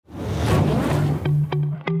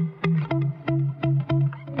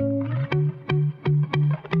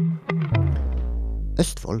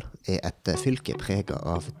Østfold et fylke preget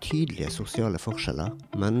av tydelige sosiale forskjeller,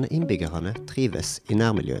 men innbyggerne trives i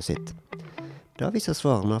nærmiljøet sitt. Da viser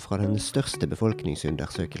svarene fra den største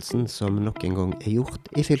befolkningsundersøkelsen som nok en gang gjort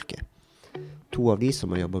i fylket. 2 av de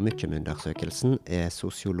som har jobbet mye med undersøkelsen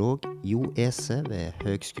sosiolog Jo Ese ved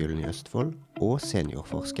Høgskolen i Østfold og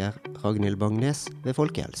seniorforsker Ragnhild Bang Nes ved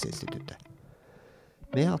Folkehelseinstituttet.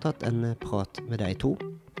 Vi har tatt en prat med de 2.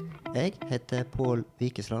 Jeg heter Pål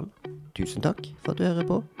Vikesland. Tusen takk for at du hører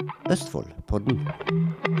på Østfold-podden.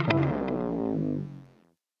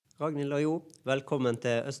 Ragnhild og Jo, velkommen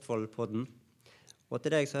til Østfold-podden. Og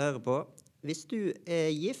til deg som hører på, hvis du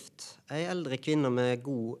gift, en eldre kvinne med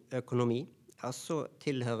god økonomi, ja, så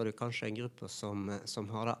tilhører du kanskje en gruppe som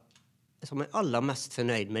aller mest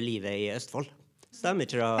fornøyd med livet i Østfold. Stemmer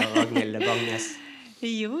ikke da, Ragnhild Bang Nes?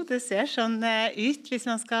 Jo, det ser sånn ut hvis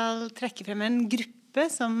man skal trekke frem en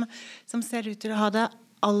gruppe som ser ut til å ha det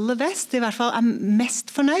aller best, i hvert fall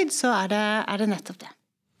mest fornøyd, så er det nettopp det.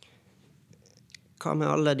 Hva med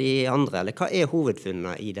alle de andre, eller hva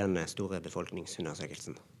hovedfunnene i denne store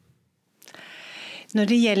befolkningsundersøkelsen?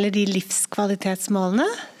 Når det gjelder de livskvalitetsmålene,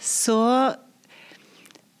 så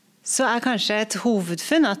kanskje et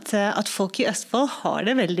hovedfunn at folk i Østfold har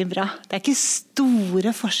det veldig bra. Det ikke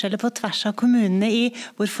store forskjeller på tvers av kommunene i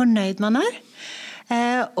hvor fornøyd man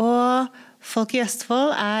og folk i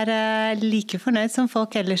Østfold like fornøyd som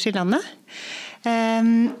folk ellers i landet,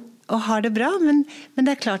 og har det bra, men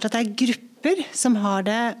det klart at det grupper som har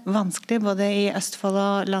det vanskelig både i Østfold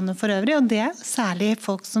og landet for øvrig, og det særlig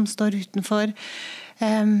folk som står utenfor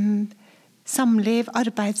samliv,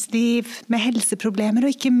 arbeidsliv, med helseproblemer,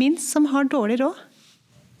 og ikke minst som har dårlig råd.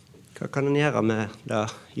 Hva kan en gjøre med det,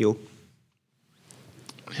 Jo?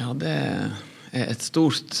 Ja, det et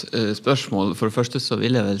stort spørsmål. For det første så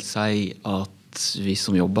vil jeg vel si at vi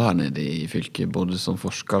som jobber her nede i fylket, både som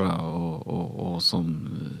forskere og som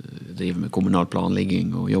driver med kommunal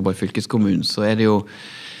planlegging og jobber i fylkeskommunen, så det jo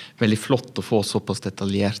veldig flott å få såpass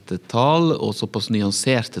detaljerte tall og såpass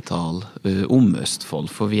nyanserte tall om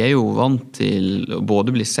Østfold. For vi jo vant til å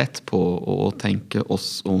både bli sett på og tenke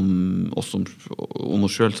oss om oss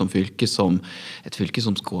selv som fylke som et fylke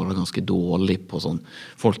som skårer ganske dårlig på sånn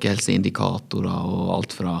folkehelseindikatorer og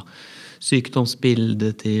alt fra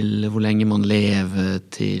sykdomsbilde til hvor lenge man lever,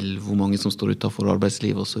 til hvor mange som står utenfor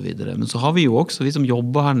arbeidslivet og så videre. Men så har vi jo også, vi som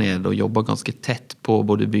jobber her nede og jobber ganske tett på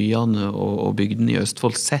både byene og bygdene i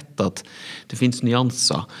Østfold, sett at det finnes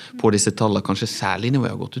nyanser på disse tallene, kanskje særlig når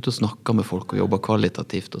vi har gått ut og snakket med folk og jobber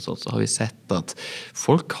kvalitativt og sånt, så har vi sett at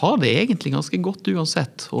folk har det egentlig ganske godt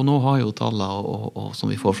uansett. Og nå har jo tallene, og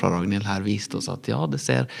som vi får fra Ragnhild her, vist oss at ja, det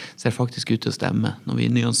ser faktisk ut til å stemme. Når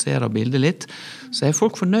vi nyanserer bildet litt, så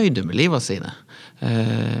folk fornøyde med livet sine.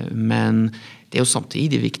 Men det jo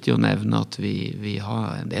samtidig viktig å nevne at vi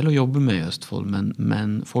har en del å jobbe med i Østfold,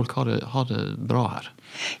 men folk har det bra her.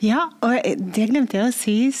 Ja, og det glemte jeg å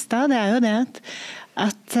si i sted, det jo det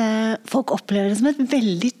at folk opplever det som et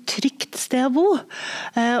veldig trygt sted å bo.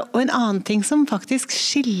 Og en annen ting som faktisk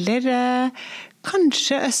skiller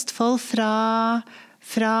kanskje Østfold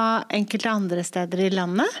fra enkelte andre steder i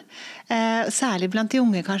landet, særlig blant de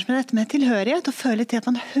unge kanskje, men dette med tilhørighet og føle til at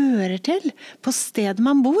man hører til på stedet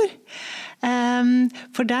man bor.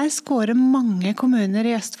 For der skårer mange kommuner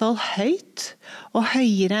i Østfold høyt, og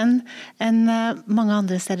høyere enn mange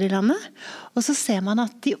andre steder i landet. Og så ser man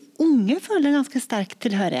at de unge føler ganske sterk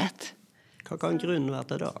tilhørighet. Hva kan grunnen være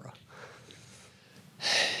til det da?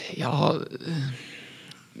 Ja,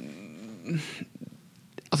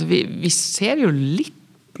 altså vi ser jo litt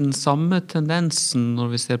den samme tendensen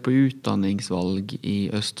når vi ser på utdanningsvalg i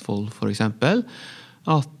Østfold for eksempel,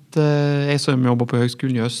 at jeg som jobber på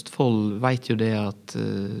Høgskolen i Østfold vet jo det at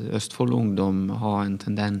Østfold Ungdom har en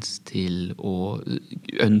tendens til å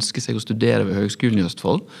ønske seg å studere ved Høgskolen i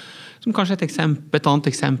Østfold, som kanskje et annet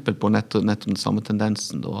eksempel på nettopp den samme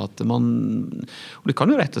tendensen. Da, at og det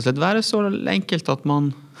kan jo rett og slett være så enkelt at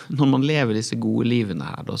når man lever disse gode livene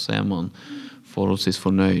her, da, så man forholdsvis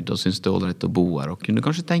fornøyd og synes det ålreit å bo her, og kunne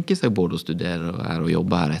kanskje tenke seg både å studere her og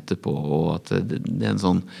jobbe her etterpå, og at det en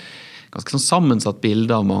sånn ganske sånn sammensatt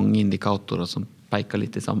bilde av mange indikatorer som peker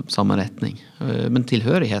litt i samme retning. Men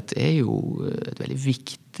tilhørighet jo et veldig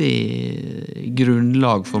viktig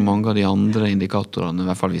grunnlag for mange av de andre indikatorene, i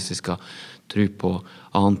hvert fall hvis vi skal tro på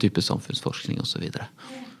annen type samfunnsforskning og så videre.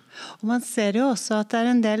 Og man ser jo også at det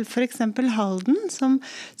en del, for eksempel Halden,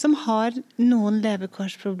 som har noen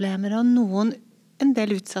levekårsproblemer og en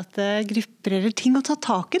del utsatte grupper eller ting å ta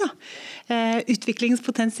tak i.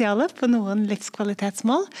 Utviklingspotensialet på noen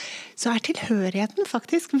livskvalitetsmål, så tilhørigheten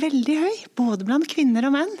faktisk veldig høy, både blant kvinner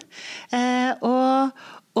og menn. Og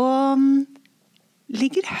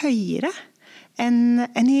ligger høyere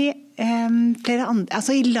enn i flere andre,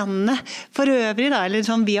 altså i landet for øvrig da, eller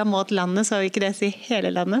sånn vi har målt landet, så har vi ikke det å si hele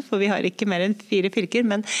landet, for vi har ikke mer enn 4 fylker,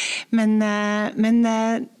 men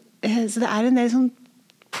så det en del sånn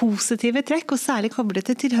positive trekk, og særlig koblet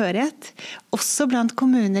til tilhørighet, også blant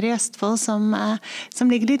kommuner i Østfold som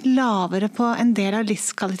ligger litt lavere på en del av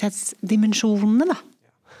livskvalitetsdimensjonene da.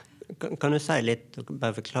 Kan du si litt,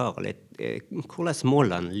 bare forklare litt, hvordan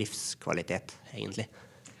måler en livskvalitet egentlig?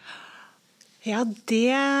 Ja,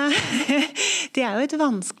 det jo et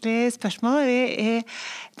vanskelig spørsmål.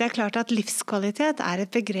 Det klart at livskvalitet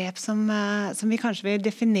et begrep som vi kanskje vil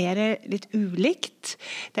definere litt ulikt.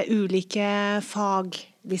 Det ulike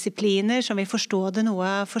fagdisipliner som vil forstå det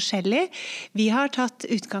noe forskjellig. Vi har tatt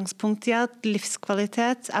utgangspunkt i at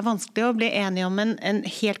livskvalitet vanskelig å bli enige om en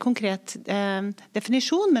helt konkret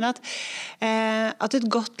definisjon, men at et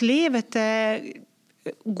godt liv,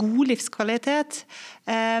 god livskvalitet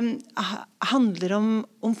handler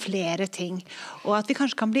om flere ting, og at vi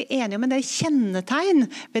kanskje kan bli enige om en del kjennetegn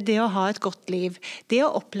ved det å ha et godt liv. Det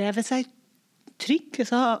å oppleve seg trygg,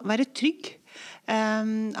 altså være trygg,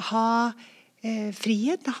 ha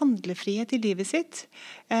frihet, handlefrihet i livet sitt,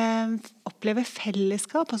 oppleve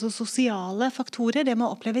fellesskap, altså sosiale faktorer, det med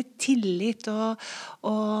å oppleve tillit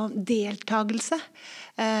og deltagelse,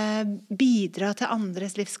 bidra til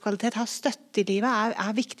andres livskvalitet, ha støtte i livet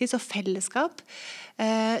viktig, så fellesskap,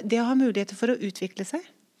 det å ha muligheter for å utvikle seg,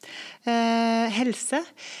 helse,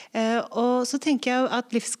 og så tenker jeg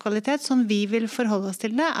at livskvalitet, som vi vil forholde oss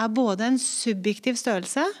til det, både en subjektiv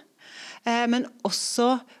størrelse, men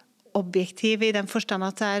også objektiv i den forstand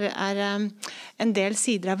at det en del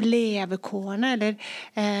sider av levekårene eller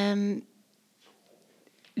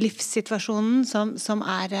livssituasjonen som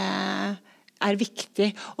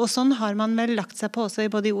viktig. Og sånn har man vel lagt seg på også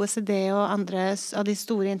i både OECD og andre av de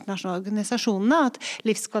store internasjonale organisasjonene, at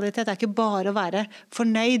livskvalitet ikke bare å være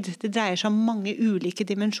fornøyd. Det dreier seg om mange ulike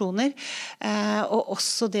dimensjoner, og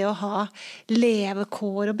også det å ha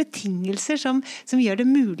levekår og betingelser som gjør det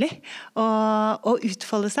mulig å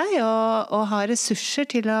utfolde seg og ha ressurser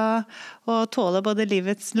til å tåle både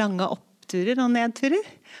livets lange oppturer og nedturer.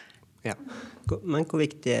 Ja, men hvor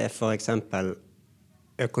viktig for eksempel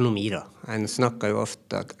økonomi da? En snakker jo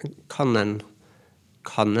ofte, kan en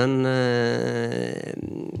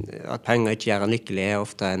at penger ikke gjør en lykkelig,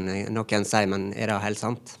 ofte noen sier, men det helt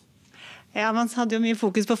sant? Ja, man hadde jo mye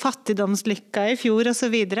fokus på fattigdomslykka i fjor og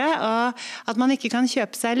så videre, og at man ikke kan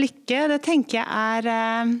kjøpe seg lykke, det tenker jeg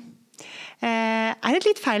et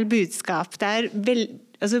litt feil budskap.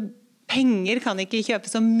 Penger kan ikke kjøpe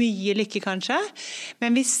så mye lykke kanskje,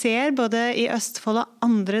 men vi ser både i Østfold og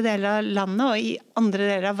andre deler av landet og i andre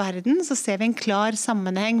deler av verden, så ser vi en klar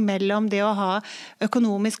sammenheng mellom det å ha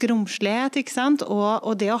økonomisk romslighet, ikke sant?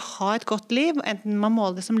 Og det å ha et godt liv, enten man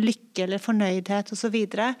måler det som lykke eller fornøydhet og så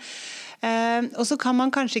videre. Og så kan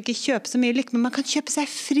man kanskje ikke kjøpe så mye lykke, men man kan kjøpe seg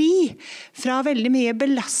fri fra veldig mye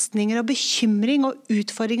belastninger og bekymring og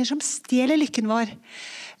utfordringer som stjeler lykken vår.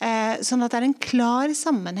 Sånn at det en klar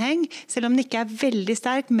sammenheng, selv om den ikke veldig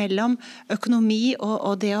sterk, mellom økonomi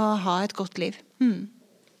og det å ha et godt liv.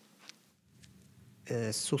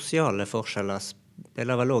 Sosiale forskjeller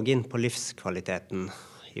spiller vel også inn på livskvaliteten,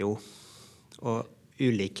 jo, og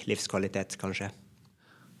ulik livskvalitet kanskje.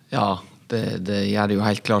 Ja, det gjør det jo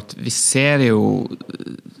helt klart. Vi ser jo,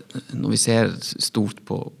 når vi ser stort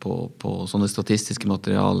på sånne statistiske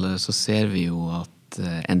materialer, så ser vi jo at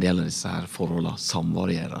en del av disse her forholdene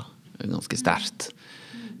samvarierer ganske sterkt.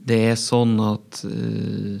 Det sånn at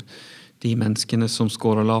de menneskene som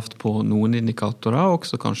skårer lavt på noen indikatorer,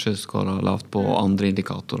 også kanskje skårer lavt på andre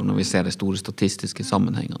indikatorer når vi ser de store statistiske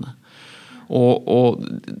sammenhengene. Og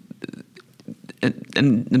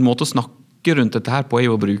en måte å snakke rundt dette her på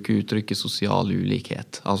jo å bruke uttrykket sosial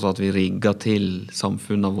ulikhet. Altså at vi rigger til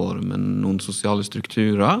samfunnet våre med noen sosiale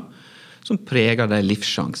strukturer som preger de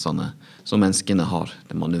livssjansene som menneskene har,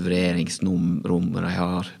 det manøvreringsrommet de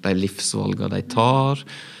har, de livsvalgene de tar.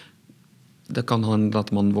 Det kan handle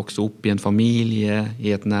at man vokser opp i en familie,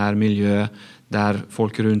 i et nærmiljø, der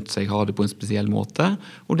folk rundt seg har det på en spesiell måte,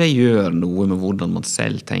 og det gjør noe med hvordan man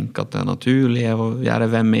selv tenker at det naturlig å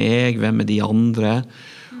gjøre. Hvem jeg, hvem de andre?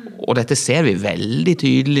 Og dette ser vi veldig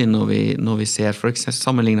tydelig når vi ser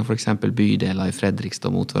sammenligner for eksempel bydeler i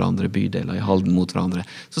Fredrikstad mot hverandre, bydeler i Halden mot hverandre,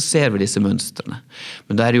 så ser vi disse mønstrene.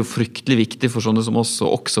 Men det jo fryktelig viktig for sånne som oss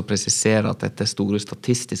å også presisere at dette store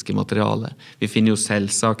statistiske materialet. Vi finner jo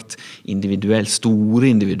selvsagt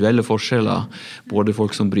store individuelle forskjeller, både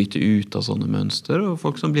folk som bryter ut av sånne mønster og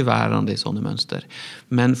folk som blir værende i sånne mønster.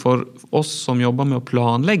 Men for oss som jobber med å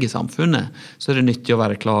planlegge samfunnet, så det nyttig å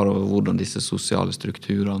være klar over hvordan disse sosiale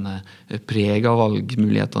strukturer strukturene preger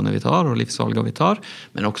valgmulighetene vi tar, og livsvalgene vi tar,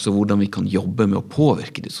 men også hvordan vi kan jobbe med å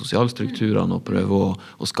påvirke de sosiale strukturene og prøve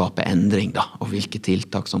å skape endring, da, og hvilke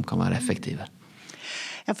tiltak som kan være effektive.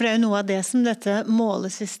 Ja, for det jo noe av det som dette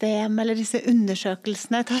målesystemet eller disse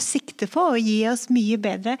undersøkelsene tar sikte på, å gi oss mye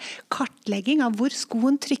bedre kartlegging av hvor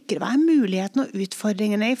skoen trykker, hva mulighetene og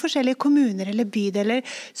utfordringene i forskjellige kommuner eller bydeler,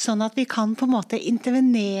 sånn at vi kan på en måte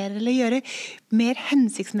intervenere eller gjøre mer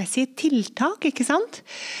hensiktsmessige tiltak, ikke sant?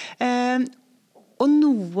 Og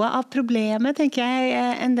noe av problemet, tenker jeg,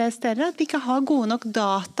 en del steder, at vi ikke har gode nok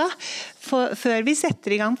data før vi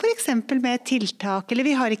setter i gang for eksempel med tiltak, eller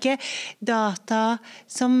vi har ikke data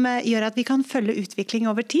som gjør at vi kan følge utvikling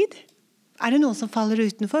over tid. Det noen som faller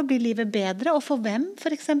utenfor? Blir livet bedre? Og for hvem,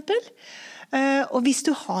 for eksempel? Og hvis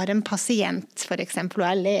du har en pasient, for eksempel,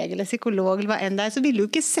 og lege eller psykolog, eller hva enn det så vil du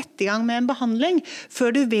ikke sette i gang med en behandling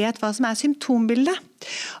før du vet hva som symptombildet.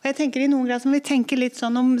 Og jeg tenker i noen grad som vi tenker litt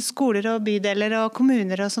sånn om skoler og bydeler og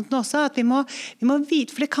kommuner og sånt også, at vi må vite,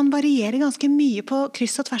 for det kan variere ganske mye på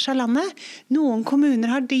kryss og tvers av landet. Noen kommuner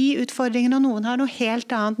har de utfordringene, og noen har noe helt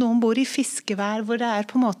annet. Noen bor i fiskevær, hvor det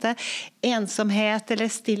på en måte ensomhet eller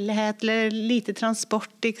stillhet eller lite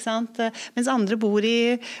transport, ikke sant? Mens andre bor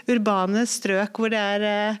i urbane strøk, hvor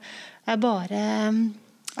det bare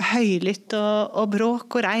høylytt og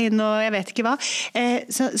bråk og regn og jeg vet ikke hva.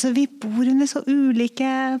 Så vi bor under så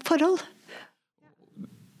ulike forhold.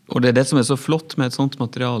 Og det det som så flott med et sånt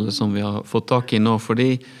materiale som vi har fått tak i nå,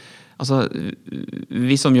 fordi altså,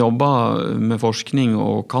 vi som jobber med forskning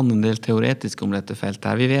og kan en del teoretisk om dette feltet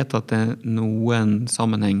her, vi vet at det noen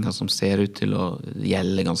sammenhenger som ser ut til å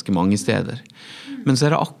gjelde ganske mange steder. Men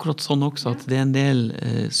så det akkurat sånn også at det en del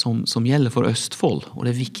som gjelder for Østfold, og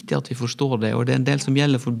det viktig at vi forstår det, og det en del som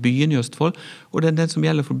gjelder for byen i Østfold, og det en del som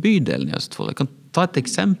gjelder for bydelen i Østfold. Jeg kan ta et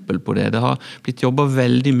eksempel på det. Det har blitt jobbet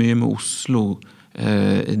veldig mye med Oslo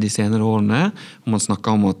de senere årene, og man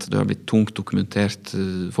snakker om at det har blitt tungt dokumentert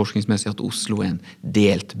forskningsmessig at Oslo en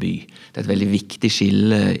delt by. Det et veldig viktig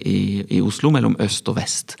skille i Oslo mellom øst og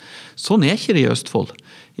vest. Sånn ikke det i Østfold.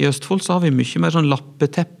 I Østfold så har vi mye mer sånn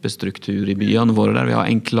lappeteppestruktur i byene våre, der vi har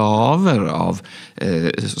enklaver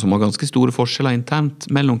som har ganske store forskjeller internt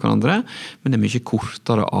mellom hverandre, men det mye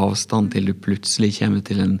kortere avstand til du plutselig kommer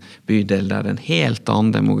til en bydel der det en helt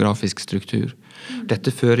annen demografisk struktur. Dette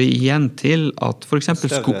fører igjen til at for eksempel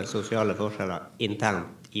større sosiale forskjeller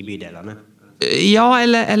internt i bydelene. Ja,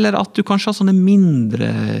 eller at du kanskje har sånne mindre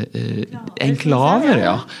enklaver,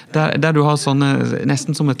 ja. Der du har sånne,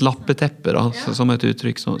 nesten som et lappeteppe, da, som et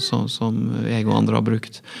uttrykk som jeg og andre har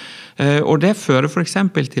brukt. Og det fører for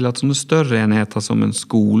eksempel til at sånne større enheter som en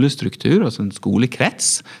skolestruktur, altså en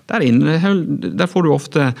skolekrets, der får du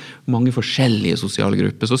ofte mange forskjellige sosiale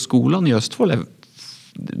grupper. Så skolene i Østfold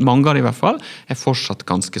mange av det i hvert fall, fortsatt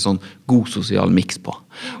ganske sånn god sosial mix på.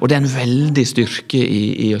 Og det en veldig styrke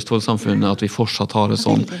i Østfold-samfunnet at vi fortsatt har det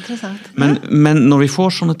sånn. Men når vi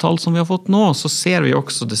får sånne tall som vi har fått nå, så ser vi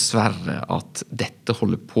også dessverre at dette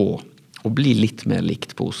holder på å bli litt mer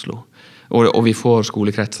likt på Oslo. Og vi får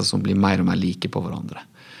skolekretser som blir mer og mer like på hverandre.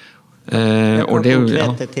 Og det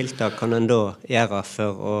konkrete tiltak kan en da gjøre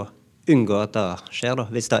for å unngå at det skjer da,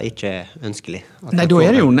 hvis det ikke ønskelig? Nei, da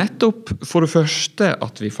det jo nettopp for det første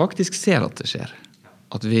at vi faktisk ser at det skjer.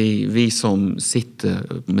 At vi som sitter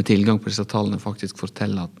med tilgang på disse tallene faktisk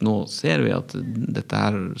forteller at nå ser vi at dette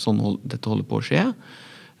holder på å skje.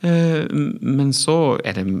 Men så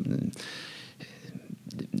det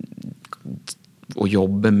å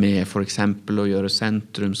jobbe med for eksempel å gjøre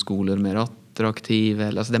sentrumsskoler mer attraktive.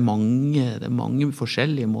 Altså det er mange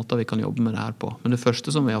forskjellige måter vi kan jobbe med det her på. Men det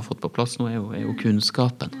første som vi har fått på plass nå er jo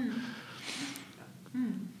kunnskapen.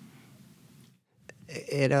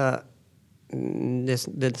 Det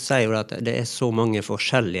sier jo at det så mange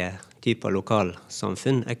forskjellige typer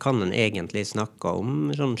lokalsamfunn. Kan en egentlig snakke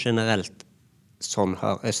om sånn generelt sånn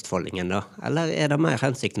har østfoldingen da? Eller det mer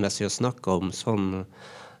hensiktsmessig å snakke om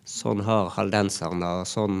sånn har haldenserne,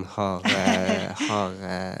 sånn har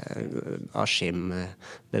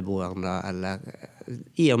Askim-beboerne, eller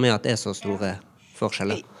i og med at det så store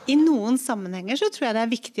forskjeller? I noen sammenhenger så tror jeg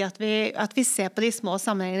det viktig at vi ser på de små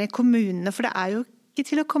sammenhengene i kommunene, for det jo ikke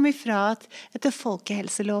til å komme ifra at etter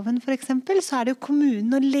folkehelseloven for eksempel, så det jo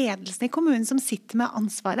kommunen og ledelsen i kommunen som sitter med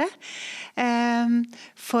ansvaret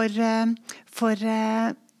for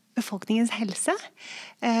befolkningens helse.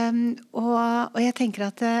 Og jeg tenker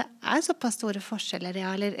at det såpass store forskjeller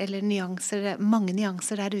eller nyanser, mange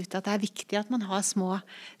nyanser der ute, at det viktig at man har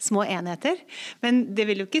små enheter. Men det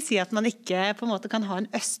vil jo ikke si at man ikke på en måte kan ha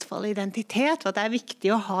en Østfold-identitet, og at det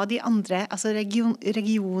viktig å ha de andre, altså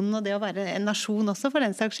regionen og det å være en nasjon også for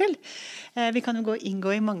den saks skyld. Vi kan jo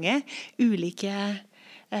inngå i mange ulike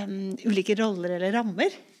ulike roller eller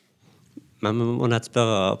rammer. Men man må nett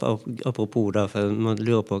spørre, apropos da, for man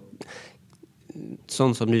lurer på,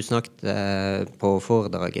 sånn som du snakket på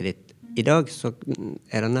foredraget ditt i dag, så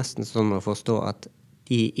det nesten sånn å forstå at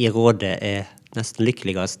de i rådet nesten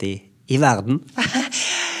lykkeligst i verden.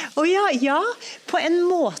 Ja, på en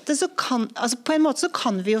måte så kan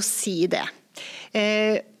vi jo si det.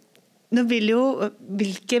 Nå vil jo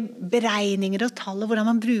hvilke beregninger og tall og hvordan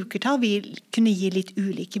man bruker tall vil kunne gi litt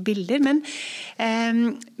ulike bilder,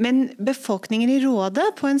 men befolkningen i rådet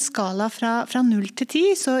på en skala fra 0 til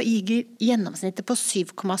 10 så gir gjennomsnittet på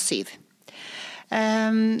 7,7.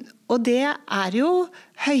 Og det jo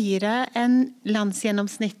høyere enn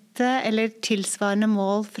landsgjennomsnittet eller tilsvarende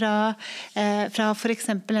mål fra for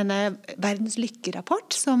eksempel denne verdens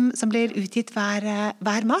lykkerapport som blir utgitt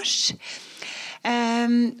hver mars.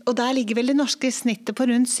 Og der ligger vel det norske snittet på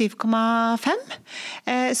rundt 7,5,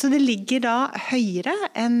 så det ligger da høyere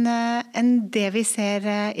enn det vi ser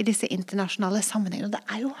i disse internasjonale sammenhengene. Og det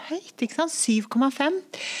jo høyt, ikke sant? 7,5.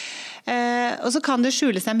 Og så kan det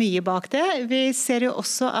skjule seg mye bak det. Vi ser jo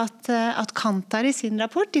også at Kantar i sin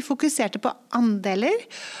rapport, de fokuserte på andeler,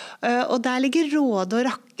 og der ligger Råde og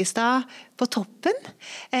Rakkestad på toppen,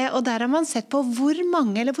 og der har man sett på hvor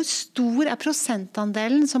mange eller hvor stor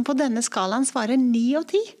prosentandelen som på denne skalaen svarer 9 og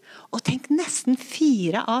 10. Og tenk, nesten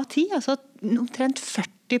 4 av 10, altså omtrent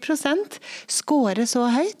 40% scorer så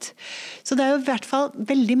høyt. Så det jo i hvert fall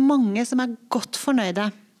veldig mange som godt fornøyde.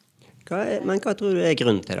 Men hva tror du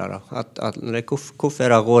grunnen til det da?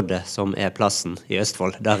 Hvorfor det rådet som plassen i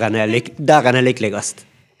Østfold, der en lykkeligst?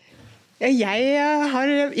 Jeg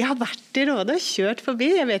har vært i rådet og kjørt forbi.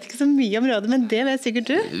 Jeg vet ikke så mye om rådet, men det vet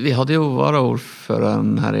sikkert du. Vi hadde jo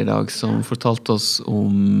varaordføreren her i dag som fortalte oss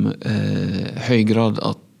om høy grad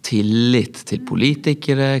av tillit til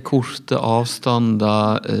politikere, korte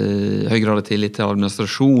avstander, høy grad av tillit til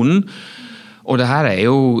administrasjonen. Og det her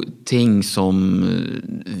jo ting som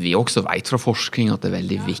vi også vet fra forskning at det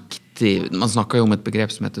veldig viktig. Man snakker jo om et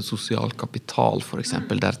begrep som heter sosial kapital, for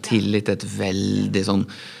eksempel, der tillit et veldig sånn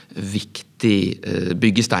viktig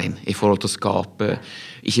byggestein i forhold til å skape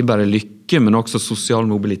ikke bare lykke, men også sosial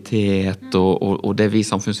mobilitet og det vi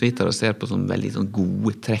samfunnsvitere ser på som veldig sånn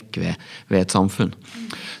gode trekk ved et samfunn.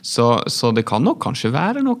 Så det kan nok kanskje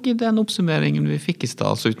være noe i den oppsummeringen vi fikk i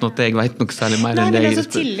stad, uten at jeg vet noe særlig mer enn det. Men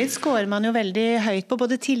tillit skårer man jo veldig høyt på,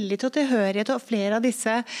 både tillit og tilhørighet og flere av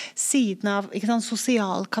disse sidene av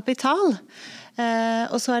sosial kapital.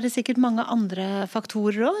 Og så det sikkert mange andre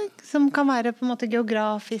faktorer også, som kan være på en måte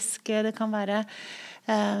geografiske, det kan være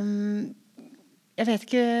jeg vet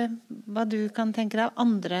ikke hva du kan tenke deg av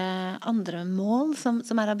andre mål som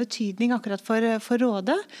av betydning akkurat for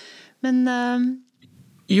rådet, men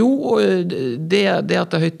Jo, det at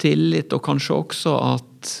det høy tillit, og kanskje også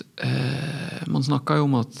at man snakker jo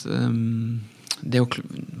om at det å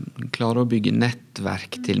klare å bygge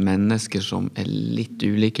nettverk til mennesker som litt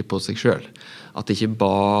ulike på seg selv. At det ikke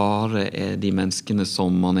bare de menneskene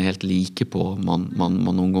som man helt like på man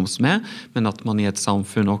omgås med, men at man i et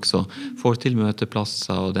samfunn også får til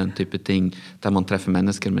møteplasser og den type ting der man treffer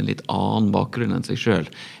mennesker med litt annen bakgrunn enn seg selv,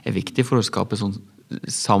 viktig for å skape sånn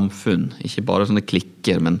samfunn, ikke bare sånne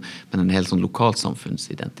klikker, men en helt sånn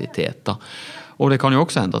lokalsamfunnsidentitet da. Og det kan jo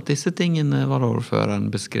også hende at disse tingene varaordføreren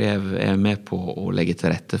beskrev med på å legge til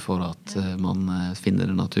rette for at man finner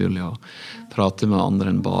det naturlig å prate med andre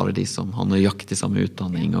enn bare de som har nøyaktig samme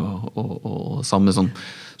utdanning og samme sånn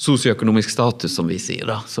sosioøkonomisk status som vi sier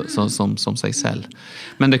da, som seg selv.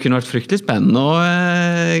 Men det kunne vært fryktelig spennende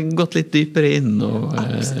og gått litt dypere inn og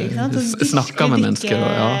snakket med mennesker.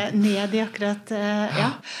 Ned i akkurat,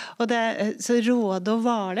 Og så Råde og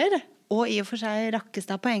Hvaler, og i og for seg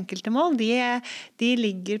Rakkestad på enkelte mål, de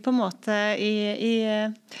ligger på en måte i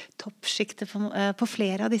toppskiktet på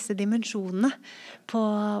flere av disse dimensjonene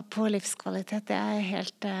på livskvalitet. Det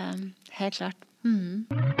helt klart.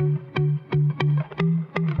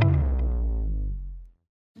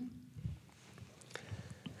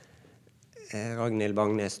 Ragnhild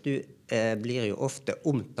Bang Nes, du blir jo ofte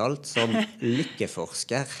omtalt som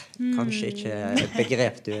lykkeforsker. Kanskje ikke et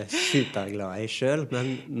begrep du superglad i selv,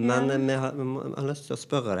 men vi har lyst til å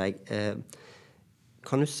spørre deg,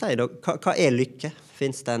 kan du si da, hva lykke?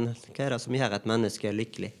 Finnes den? Hva det som gjør et menneske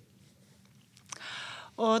lykkelig?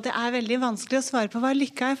 Og det veldig vanskelig å svare på hva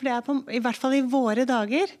lykke for det i hvert fall i våre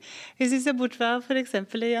dager. Hvis vi ser bort fra for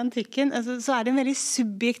eksempel i antikken, så det en veldig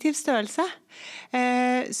subjektiv størrelse.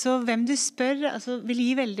 Så hvem du spør vil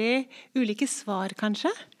gi veldig ulike svar,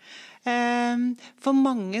 kanskje. For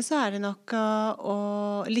mange så det nok å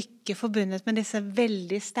lykke forbundet med disse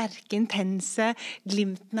veldig sterke, intense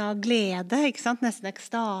glimtene av glede, ikke sant? Nesten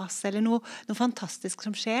ekstase eller noe fantastisk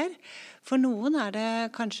som skjer. For noen det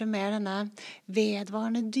kanskje mer denne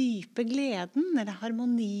vedvarende dype gleden, eller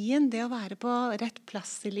harmonien, det å være på rett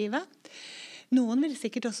plass i livet. Noen vil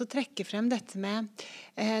sikkert også trekke frem dette med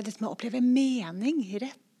å oppleve mening,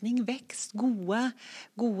 retning, vekst, gode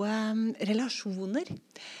relasjoner.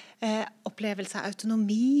 Opplevelse av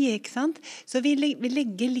autonomi, ikke sant? Så vi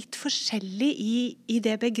legger litt forskjellig i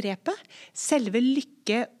det begrepet. Selve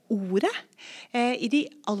lykkeordet i de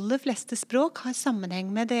aller fleste språk har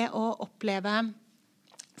sammenheng med det å oppleve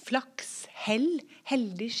flaks, hell,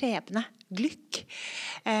 heldig skjebne, glykk,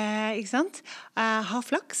 ikke sant? Ha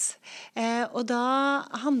flaks. Og da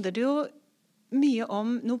handler det jo mye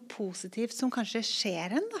om noe positivt som kanskje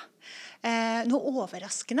skjer noe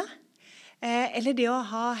overraskende. Eller det å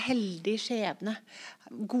ha heldig skjebne,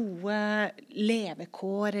 gode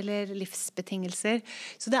levekår eller livsbetingelser.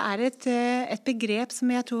 Så det et begrep som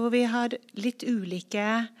jeg tror vi har litt ulike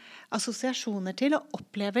assosiasjoner til og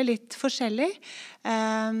opplever litt forskjellig.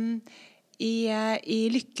 I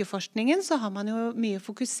lykkeforskningen så har man jo mye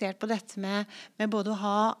fokusert på dette med både å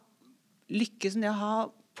ha lykke som det å ha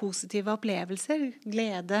positive opplevelser,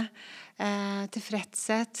 glede,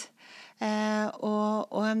 tilfredshet,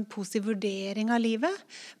 og en positiv vurdering av livet,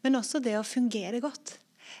 men også det å fungere godt.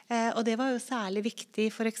 Og det var jo særlig viktig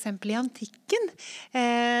for eksempel i antikken.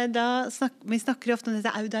 Vi snakker jo ofte om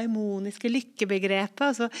dette eudaimoniske lykkebegrepet.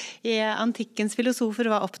 Altså, antikkens filosofer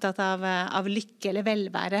var opptatt av lykke eller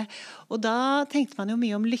velvære. Og da tenkte man jo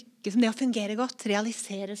mye om lykke som det å fungere godt,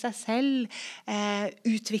 realisere seg selv,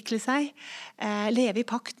 utvikle seg, leve i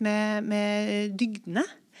pakt med dygdene.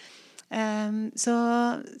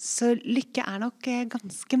 Så lykke nok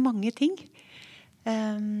ganske mange ting.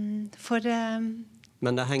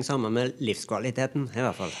 Men det henger sammen med livskvaliteten, i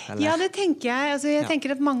hvert fall. Eller? Ja, det tenker jeg. Altså, jeg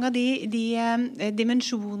tenker at mange av de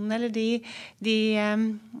dimensjonene, eller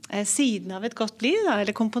de sidene av et godt liv,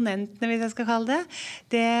 eller komponentene, hvis jeg skal kalle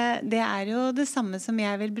det, det jo det samme som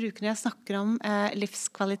jeg vil bruke når jeg snakker om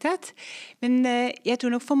livskvalitet. Men jeg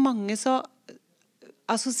tror nok for mange så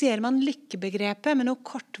assosierer man lykkebegrepet med noe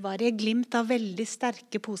kortvarige glimt av veldig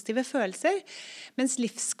sterke positive følelser, mens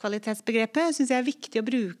livskvalitetsbegrepet synes jeg viktig å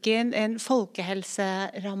bruke en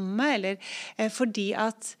folkehelseramme, eller fordi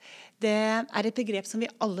at det et begrep som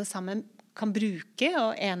vi alle sammen kan bruke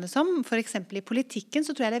og enes om. For eksempel i politikken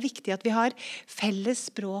så tror jeg det viktig at vi har felles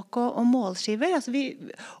språk og målskiver,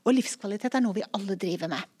 og livskvalitet noe vi alle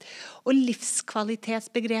driver med. Og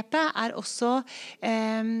livskvalitetsbegrepet også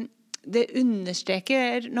det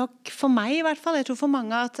understreker nok for meg i hvert fall, jeg tror for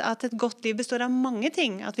mange at et godt liv består av mange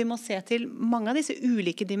ting, at vi må se til mange av disse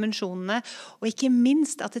ulike dimensjonene, og ikke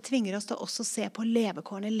minst at det tvinger oss til å også se på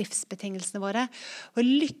levekårene, livsbetingelsene våre. Og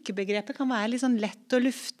lykkebegrepet kan være litt sånn lett og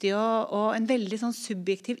luftig og en veldig sånn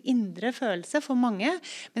subjektiv indre følelse for mange,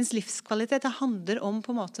 mens livskvalitet det handler om på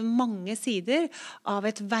en måte mange sider av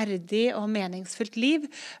et verdig og meningsfullt liv,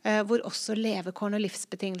 hvor også levekårene og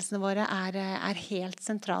livsbetingelsene våre helt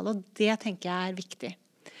sentrale, og det tenker jeg viktig.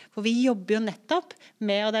 For vi jobber jo nettopp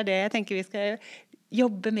med, og det det jeg tenker vi skal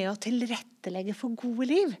jobbe med å tilrettelegge for gode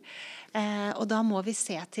liv. Og da må vi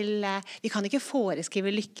se til, vi kan ikke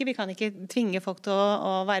foreskrive lykke, vi kan ikke tvinge folk til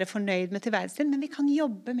å være fornøyd med tilværelsen, men vi kan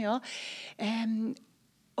jobbe med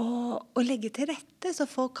å legge til rette, så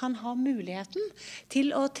folk kan ha muligheten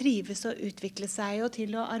til å trives og utvikle seg, og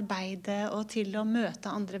til å arbeide, og til å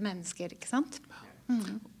møte andre mennesker, ikke sant?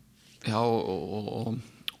 Ja,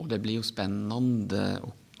 og det blir jo spennende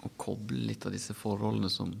å koble litt av disse forholdene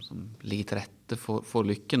som ligger til rette for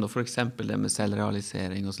lykken, og for eksempel det med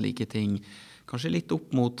selvrealisering og slike ting, kanskje litt opp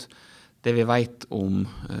mot det vi vet om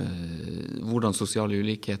hvordan sosial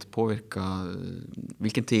ulikhet påvirker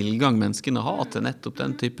hvilken tilgang menneskene har til nettopp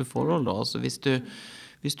den type forhold. Altså hvis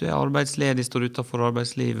du arbeidsledig, står utenfor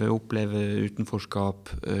arbeidslivet, opplever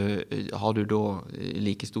utenforskap, har du da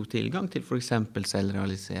like stor tilgang til for eksempel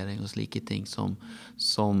selvrealisering og slike ting som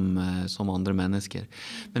andre mennesker.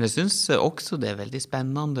 Men jeg synes også det veldig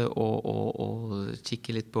spennende å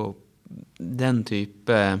kikke litt på den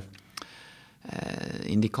type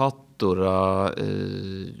indikatorer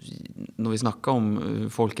når vi snakker om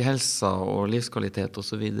folkehelsa og livskvalitet og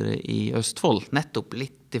så videre i Østfold, nettopp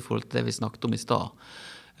litt i forhold til det vi snakket om i stad.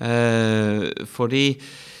 Fordi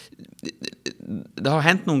det har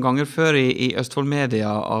hendt noen ganger før i Østfold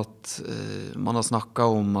Media at man har snakket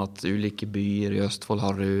om at ulike byer i Østfold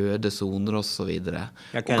har røde zoner og så videre.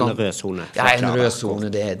 Ja, hva en rød zone? Ja, en rød zone,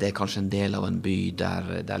 det kanskje en del av en by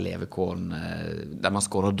der levekårene, der man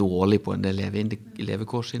skårer dårlig på en del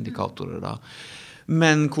levekårsindikatorer da.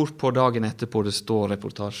 Men kort på dagen etterpå det står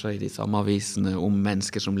reportasjer i de samme avisene om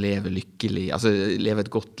mennesker som lever lykkelig, altså lever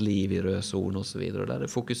et godt liv i rød zone og så videre, og der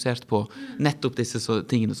det fokusert på nettopp disse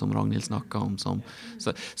tingene som Ragnhild snakket om.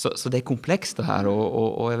 Så det komplekst det her,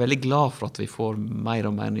 og jeg er veldig glad for at vi får mer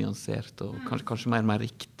og mer nyansert, og kanskje mer og mer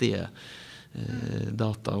riktige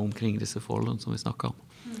data omkring disse forholdene som vi snakker om.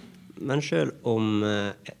 Men selv om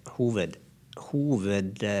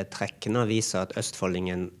hovedtrekkene viser at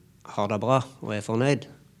østfoldingen har det bra og er fornøyd,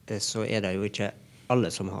 så er det jo ikke alle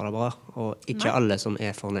som har det bra, og ikke alle som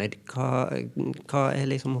er fornøyd. Hva er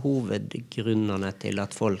liksom hovedgrunnene til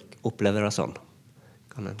at folk opplever det sånn?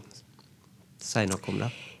 Kan en si noe om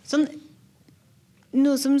det?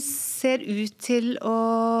 Noe som ser ut til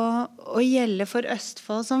å gjelde for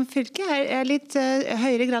Østfold som fylke er litt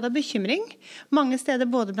høyere grad av bekymring. Mange steder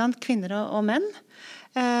både blant kvinner og menn.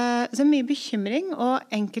 Så mye bekymring, og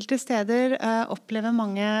enkelte steder opplever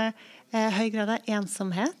mange høy grad av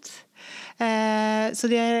ensomhet.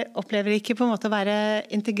 Så de opplever ikke på en måte å være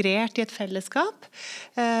integrert i et fellesskap.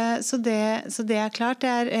 Så det er klart,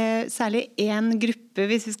 det er særlig en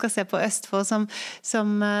gruppe, hvis vi skal se på Østfold,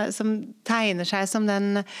 som tegner seg som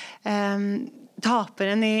den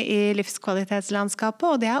taperen i livskvalitetslandskapet,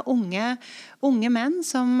 og det er unge menn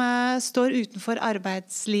som står utenfor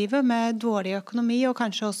arbeidslivet med dårlig økonomi, og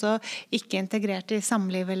kanskje også ikke integrert i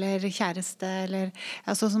samliv eller kjæreste, eller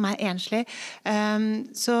altså som er enslig.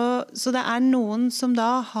 Så det er noen som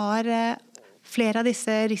da har flere av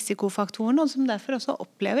disse risikofaktorene, og som derfor også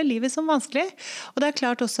opplever livet som vanskelig. Og det er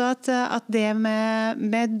klart også at det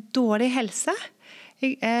med dårlig helse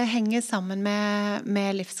henger sammen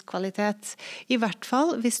med livskvalitet. I hvert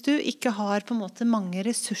fall hvis du ikke har på en måte mange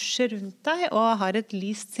ressurser rundt deg og har et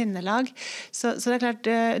lyst sinnelag. Så det er klart,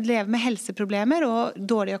 leve med helseproblemer og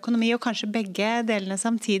dårlig økonomi, og kanskje begge delene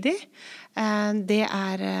samtidig, det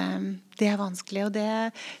er vanskelig, og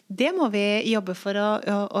det må vi jobbe for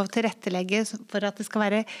å tilrettelegge for at det skal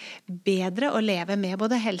være bedre å leve med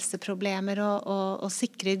både helseproblemer og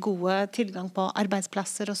sikre gode tilgang på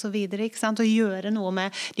arbeidsplasser og så videre, ikke sant? Og gjøre noe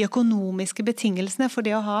med de økonomiske betingelsene for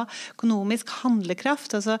det å ha økonomisk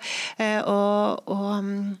handlekraft, altså,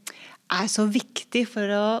 er så viktig for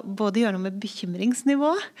å både gjøre noe med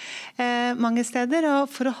bekymringsnivå mange steder, og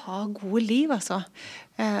for å ha gode liv, altså.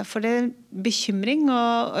 For det bekymring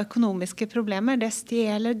og økonomiske problemer, det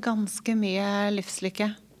stjeler ganske mye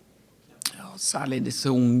livslykke. Ja, særlig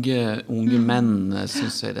disse unge menn,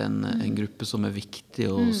 synes jeg det er en gruppe som er viktig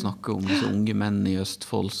å snakke om. Disse unge menn i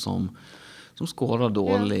Østfold som skårer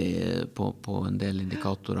dårlig på en del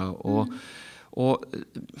indikatorer. Og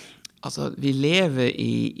altså, vi lever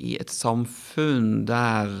i et samfunn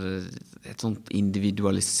der et sånt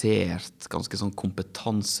individualisert, ganske sånn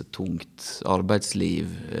kompetansetungt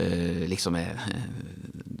arbeidsliv liksom er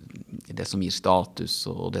det som gir status,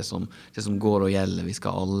 og det som går og gjelder. Vi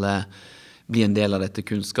skal alle bli en del av dette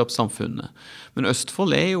kunnskapssamfunnet. Men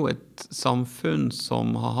Østfold er jo et samfunn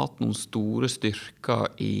som har hatt noen store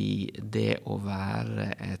styrker i det å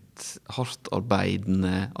være et hardt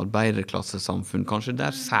arbeidende arbeiderklassesamfunn. Kanskje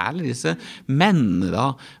der særlig disse mennene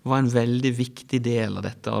da var en veldig viktig del av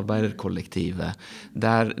dette arbeiderkollektivet,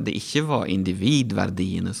 der det ikke var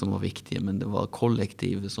individverdiene som var viktige, men det var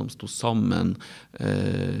kollektivet som stod sammen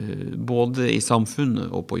både i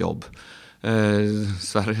samfunnet og på jobb.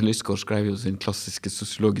 Sverre Lysgård skrev jo sin klassiske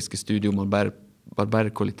sosiologiske studie om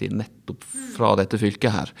arbeiderkollektiv nettopp fra dette fylket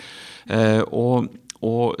her. Og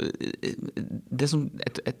det som,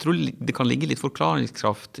 jeg tror det kan ligge litt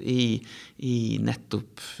forklaringskraft i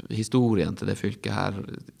nettopp historien til det fylket her,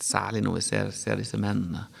 særlig når vi ser disse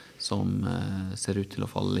mennene som ser ut til å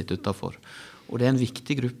falle litt utenfor. Og det er en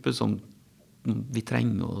viktig gruppe som vi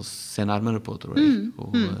trenger å se nærmere på, tror jeg,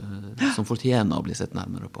 og som fortjener å bli sett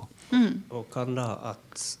nærmere på. Og kan da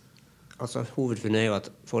altså hovedfunnet er jo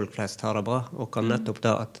at folk flest har det bra, og kan nettopp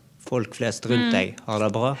da at folk flest rundt deg har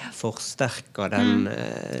det bra, forsterker den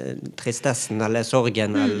tristessen eller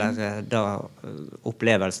sorgen eller da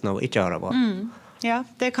opplevelsen av å ikke ha det bra. Ja,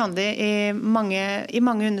 det kan det. I mange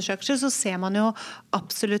undersøkelser så ser man jo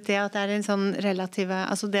absolutt det at det er en sånn relative,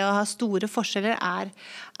 altså det å ha store forskjeller er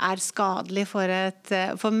skadelig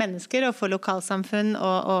for mennesker og for lokalsamfunn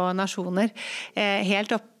og nasjoner.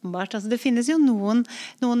 Helt opp åpenbart. Altså, det finnes jo noen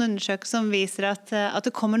undersøkelser som viser at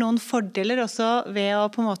det kommer noen fordeler også ved å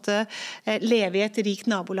på en måte leve i et rikt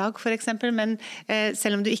nabolag, for eksempel, men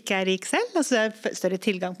selv om du ikke er rik selv, altså det større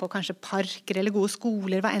tilgang på kanskje parker eller gode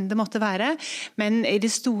skoler, hva enn det måtte være, men i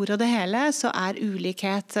det store og det hele så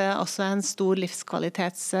ulikhet også en stor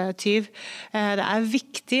livskvalitetstyv. Det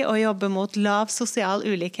viktig å jobbe mot lav sosial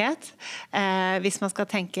ulikhet hvis man skal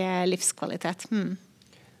tenke livskvalitet.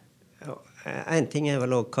 Ja, en ting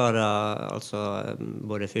vel også hva da, altså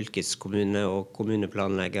både fylkeskommune og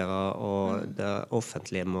kommuneplanleggere og det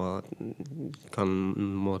offentlige må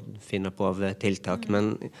finne på av tiltak,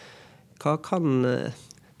 men hva kan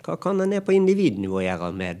en på individnivå gjøre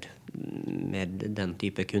med den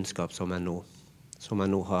type kunnskap som en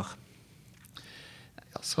nå har?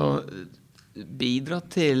 Altså, bidra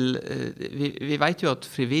til vi vet jo at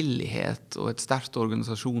frivillighet og et sterkt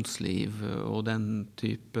organisasjonsliv og den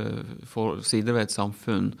type sider ved et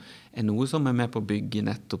samfunn noe som med på å bygge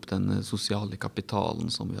nettopp den sosiale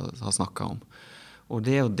kapitalen som vi har snakket om. Og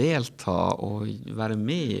det å delta og være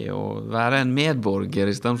med og være en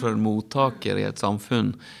medborger i stedet for en mottaker i et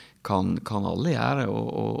samfunn kan alle gjøre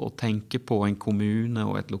og tenke på en kommune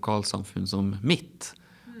og et lokalsamfunn som mitt.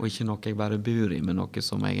 Og ikke noe jeg bare bor i, men noe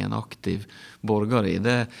som jeg en aktiv borger i.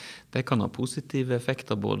 Det kan ha positive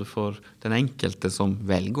effekter både for den enkelte som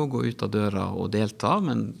velger å gå ut av døra og delta,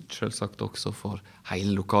 men selvsagt også for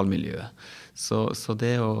hele lokalmiljøet. Så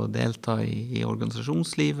det å delta i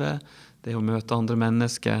organisasjonslivet, det å møte andre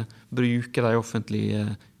mennesker, bruke de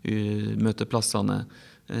offentlige møteplassene,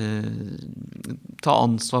 ta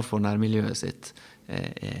ansvar for nærmiljøet sitt,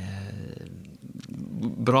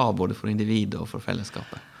 bra både for individet og for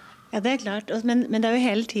fellesskapet. Ja, det klart, men det jo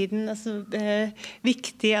hele tiden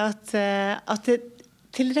viktig at det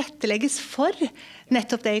tilrettelegges for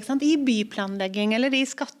nettopp det, ikke sant? I byplanlegging, eller i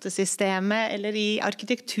skattesystemet, eller i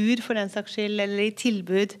arkitektur for den saks skyld, eller i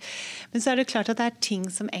tilbud. Men så det klart at det ting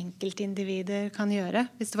som enkeltindivider kan gjøre,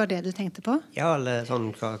 hvis det var det du tenkte på? Ja, eller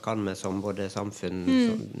sånn kan vi som både samfunn...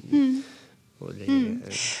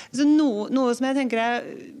 Så noe som jeg tenker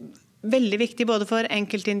veldig viktig både for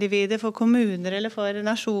enkeltindivider, for kommuner eller for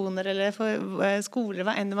nasjoner eller for skoler,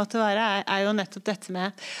 hva enn det måtte være, jo nettopp dette med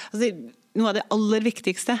noe av det aller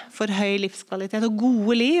viktigste for høy livskvalitet og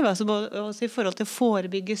gode liv, altså også i forhold til å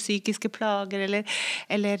forebygge psykiske plager eller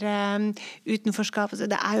utenforskap.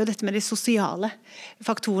 Det jo dette med de sosiale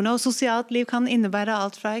faktorene, og sosialt liv kan innebære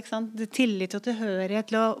alt fra tillit og tilhørighet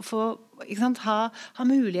til å få ha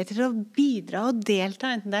muligheter til å bidra og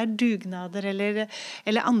delta, enten det dugnader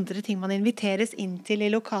eller andre ting man inviteres inn til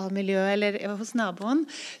i lokalmiljøet eller hos naboen.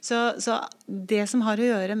 Så det som har å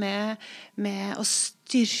gjøre med å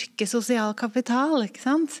styrke sosial kapital, ikke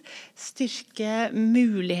sant? Styrke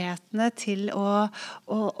mulighetene til å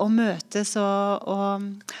møtes og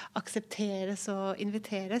aksepteres og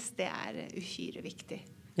inviteres, det uhyre viktig.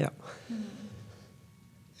 Ja.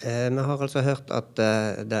 Vi har altså hørt at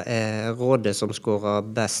det rådet som skårer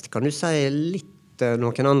best. Kan du si litt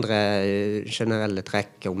noen andre generelle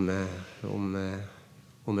trekk om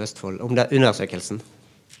Østfold, om undersøkelsen?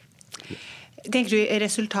 Tenker du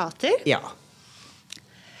resultater? Ja.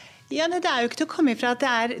 Ja, det jo ikke til å komme ifra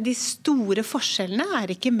at de store forskjellene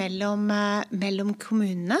ikke mellom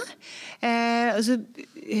kommunene.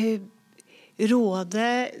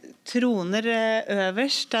 Rådet troner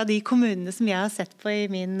øverst av de kommunene som jeg har sett på i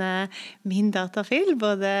min datafil,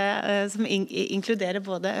 som inkluderer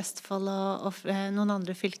både Østfold og noen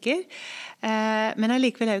andre fylker. Men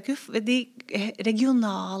allikevel jo ikke de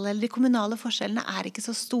regionale eller de kommunale forskjellene ikke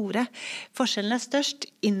så store. Forskjellene størst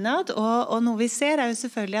innad, og noe vi ser jo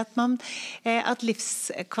selvfølgelig at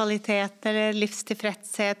livskvalitet eller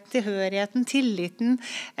livstilfredshet, tilhørigheten, tilliten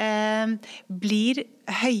blir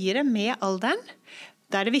høyere med alderen.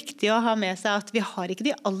 Da det viktig å ha med seg at vi har ikke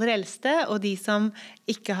de aller eldste, og de som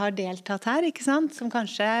ikke har deltatt her, ikke sant? Som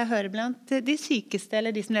kanskje hører blant de sykeste,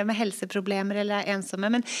 eller de som lever med helseproblemer eller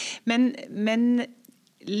ensomme. Men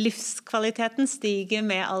livskvaliteten stiger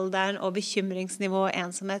med alderen, og bekymringsnivå og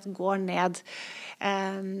ensomhet går ned.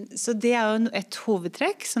 Så det jo et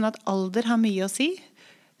hovedtrekk, sånn at alder har mye å si.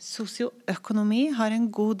 Sosioøkonomi har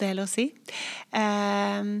en god del å si.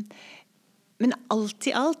 Men alt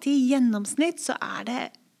i gjennomsnitt så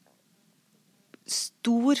det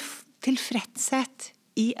stor tilfredshet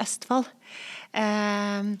i Østfold.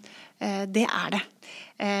 Det det.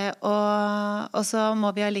 Og så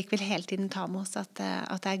må vi allikevel hele tiden ta med oss at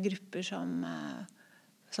det grupper som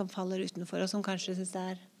faller utenfor, og som kanskje synes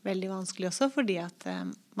det veldig vanskelig også, fordi at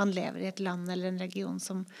man lever i et land eller en region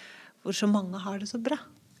hvor så mange har det så bra.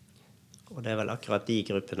 Og det vel akkurat de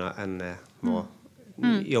gruppene en må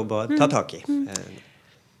jobbe og ta tak i.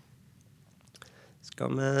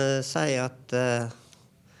 Skal vi si at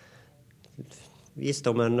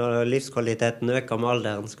visdommen og livskvaliteten øker med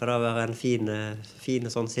alderen? Skal det være en fin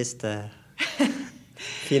sånn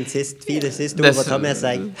fine siste ord å ta med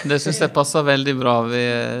seg? Det synes jeg passer veldig bra.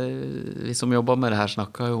 Vi som jobber med det her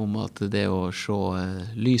snakker jo om at det å se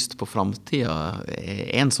lyst på fremtiden er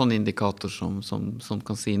en sånn indikator som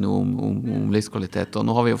kan si noe om livskvalitet. Og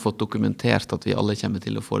nå har vi jo fått dokumentert at vi alle kommer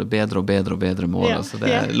til å få det bedre og bedre og bedre med året, så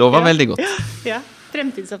det lover veldig godt. Ja,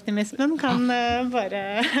 fremtidsoptimismen kan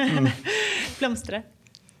bare blomstre.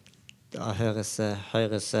 Det høres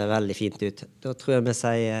veldig fint ut. Da tror jeg vi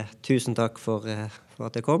sier tusen takk for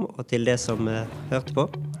at det kom, og til det som hørte på,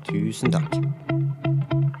 tusen takk.